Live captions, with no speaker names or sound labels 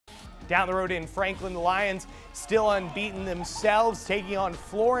Down the road in Franklin, the Lions still unbeaten themselves, taking on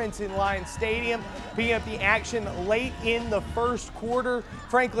Florence in Lions Stadium, picking up the action late in the first quarter.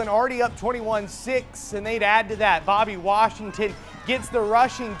 Franklin already up 21-6, and they'd add to that. Bobby Washington gets the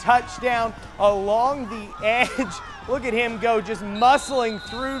rushing touchdown along the edge. Look at him go, just muscling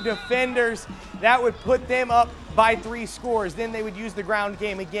through defenders. That would put them up by 3 scores. Then they would use the ground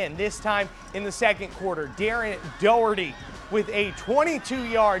game again, this time in the second quarter. Darren Doherty with a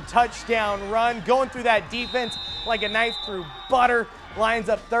 22-yard touchdown run, going through that defense like a knife through butter. Lions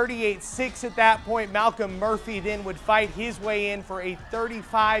up 38-6 at that point. Malcolm Murphy then would fight his way in for a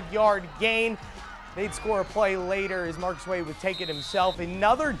 35-yard gain. They'd score a play later as Marcus Wade would take it himself.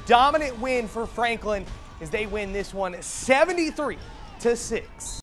 Another dominant win for Franklin as they win this one 73-6.